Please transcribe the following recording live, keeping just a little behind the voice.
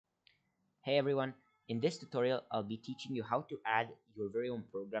Hey everyone, in this tutorial I'll be teaching you how to add your very own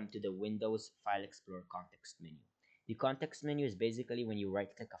program to the Windows File Explorer context menu. The context menu is basically when you right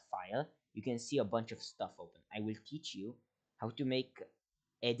click a file, you can see a bunch of stuff open. I will teach you how to make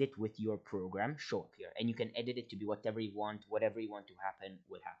edit with your program show up here, and you can edit it to be whatever you want to happen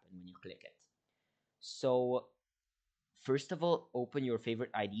will happen when you click it. So first of all, open your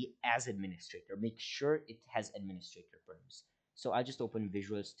favorite IDE as administrator. Make sure it has administrator perms. So I just open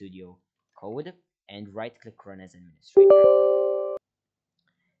Visual Studio Code and right click Run as administrator.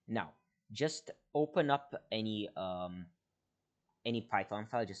 Now, just open up any Python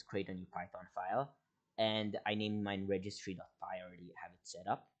file. Just create a new Python file, and I named mine registry.py. I already have it set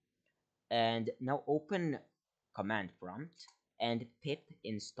up. And now open command prompt and pip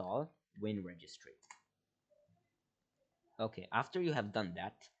install WinRegistry. Okay, after you have done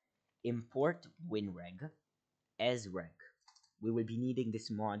that, import WinReg as reg. We will be needing this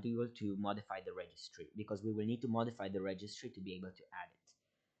module to modify the registry because we will need to modify the registry to be able to add it.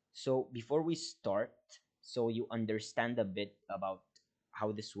 So before we start, so you understand a bit about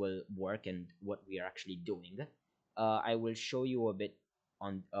how this will work and what we are actually doing, I will show you a bit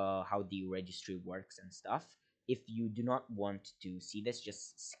on how the registry works and stuff. If you do not want to see this,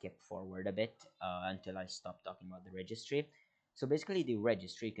 just skip forward a bit until I stop talking about the registry. So basically the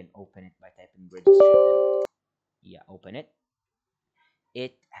registry, you can open it by typing registry, then yeah, open it.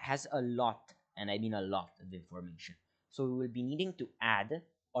 It has a lot, and I mean a lot of information. So we will be needing to add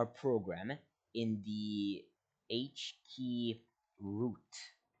our program in the hkey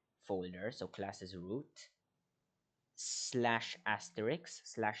root folder, so classes root /*/shell.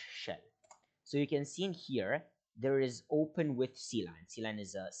 So you can see in here there is open with cline. Cline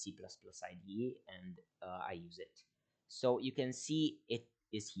is a C++ IDE, and I use it. So you can see it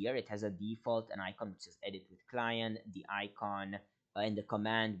is here. It has a default, an icon which says edit with client, the icon, and the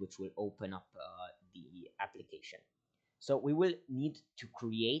command which will open up the application. So we will need to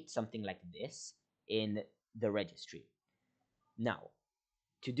create something like this in the registry. Now,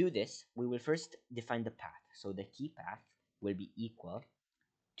 to do this, we will first define the path. So the key path will be equal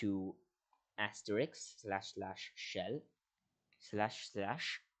to *//shell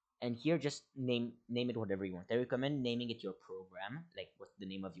 // and here just name it whatever you want. I recommend naming it your program, like what the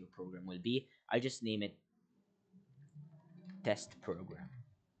name of your program will be. I'll just name it test program.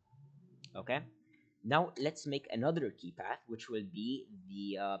 Okay, now let's make another key path, which will be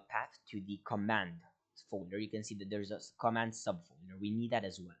the path to the command folder. You can see that there's a command subfolder. We need that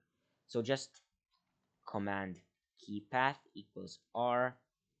as well. So just command key path equals r,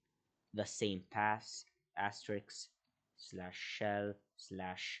 the same path, */shell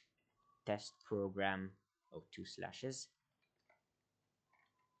 /test program, oh, two slashes,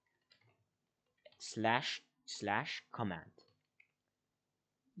 //command.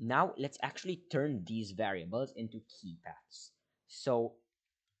 Now let's actually turn these variables into key paths. So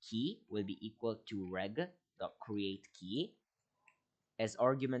key will be equal to reg.createKey. As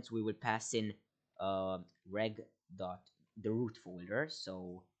arguments, we will pass in reg.the root folder.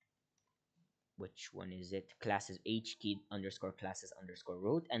 So which one is it? Classes hkey underscore classes underscore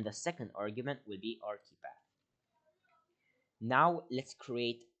root, and the second argument will be our key path. Now let's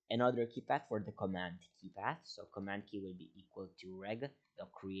create another key path for the command key path. So command key will be equal to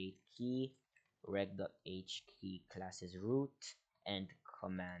reg.createKey, reg.hkey classes root, and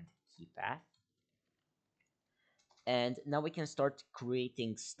command key path. And now we can start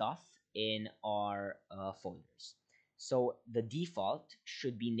creating stuff in our folders. So the default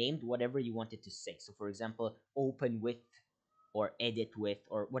should be named whatever you want it to say. So for example, open with or edit with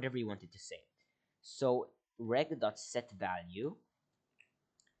or whatever you want it to say. So reg.setValue,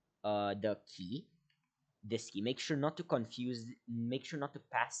 the key, this key. Make sure not to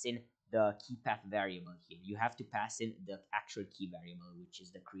pass in the key path variable here. You have to pass in the actual key variable, which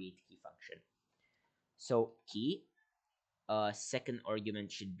is the create key function. So key, second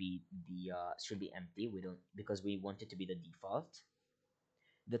argument should be empty. We don't, because we want it to be the default.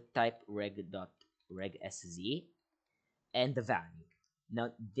 The type reg.regsz and the value.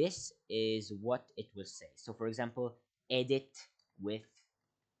 Now this is what it will say. So for example, edit with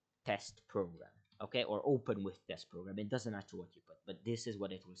test program, okay, or open with test program. It doesn't matter what you put, but this is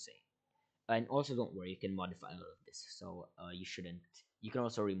what it will say. And also don't worry, you can modify all of this, so you can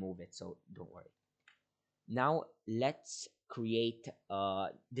also remove it, so don't worry. Now let's create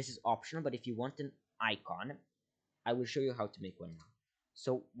this is optional, but if you want an icon, I will show you how to make one now.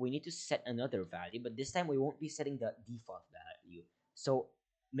 So we need to set another value, but this time we won't be setting the default value. So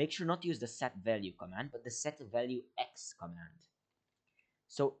make sure not to use the set value command, but the set value x command.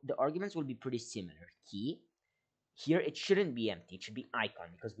 So the arguments will be pretty similar. Key, Here it shouldn't be empty, it should be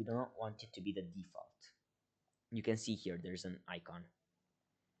icon because we don't want it to be the default. You can see here there's an icon.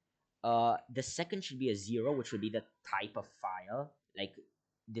 The second should be a 0, which would be the type of file. Like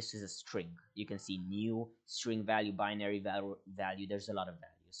this is a string. You can see new, string value, binary value. There's a lot of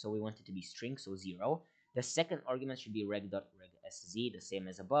values. So we want it to be string, so 0. The second argument should be reg.regsz, the same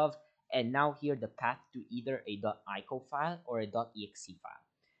as above. And now here the path to either a .ico file or a .exe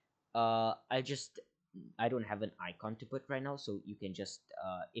file. I don't have an icon to put right now, so you can just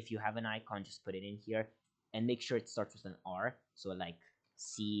if you have an icon, just put it in here and make sure it starts with an R. So like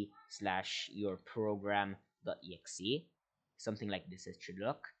c/your program.exe, something like this it should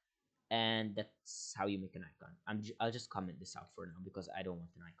look, and that's how you make an icon. I'll just comment this out for now because I don't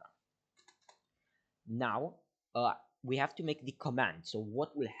want an icon. Now we have to make the command. So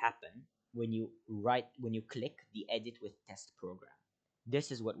what will happen when you click the edit with test program?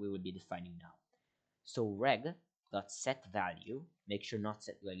 This is what we will be defining now. So reg.setValue, make sure not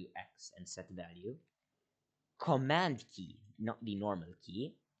set value x and set value, command key, not the normal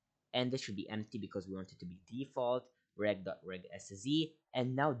key, and this should be empty because we want it to be default, reg.regsz,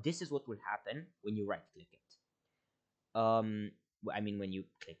 and now this is what will happen when you right click it. When you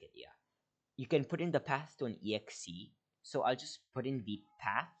click it, yeah. You can put in the path to an exe, so I'll just put in the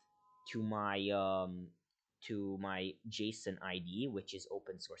path to my JSON ID, which is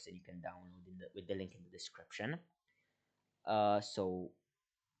open source and you can download with the link in the description. So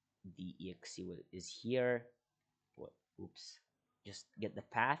the exe is here. Oops. Just get the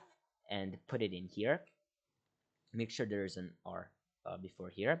path and put it in here. Make sure there is an R before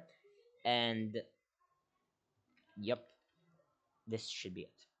here. And yep, this should be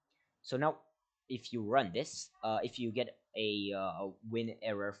it. So now, if you run this, if you get a win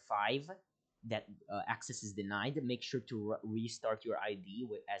error 5 that access is denied, make sure to restart your ID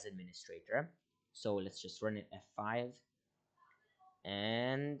as administrator. So let's just run it F5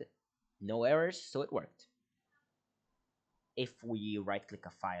 and no errors, so it worked. If we right click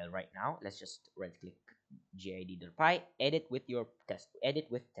a file right now, let's just right click gid.py, edit with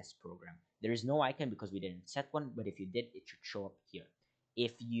test program. There is no icon because we didn't set one, but if you did, it should show up here.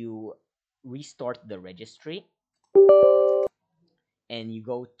 If you restart the registry and you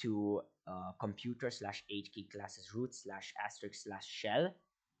go to computer/hk classes root /*shell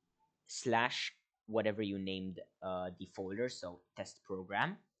 / whatever you named the folder, so test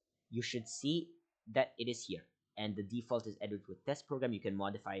program, you should see that it is here, and the default is edit with test program. You can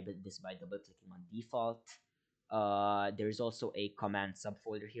modify this by double clicking on default. There is also a command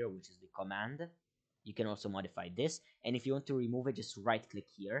subfolder here, which is the command. You can also modify this, and if you want to remove it, just right click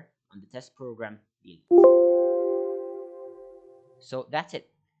here on the test program, delete. So that's it.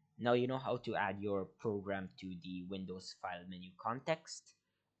 Now you know how to add your program to the Windows file menu context.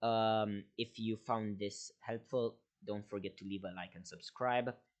 If you found this helpful, don't forget to leave a like and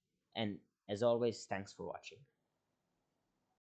subscribe. And as always, thanks for watching.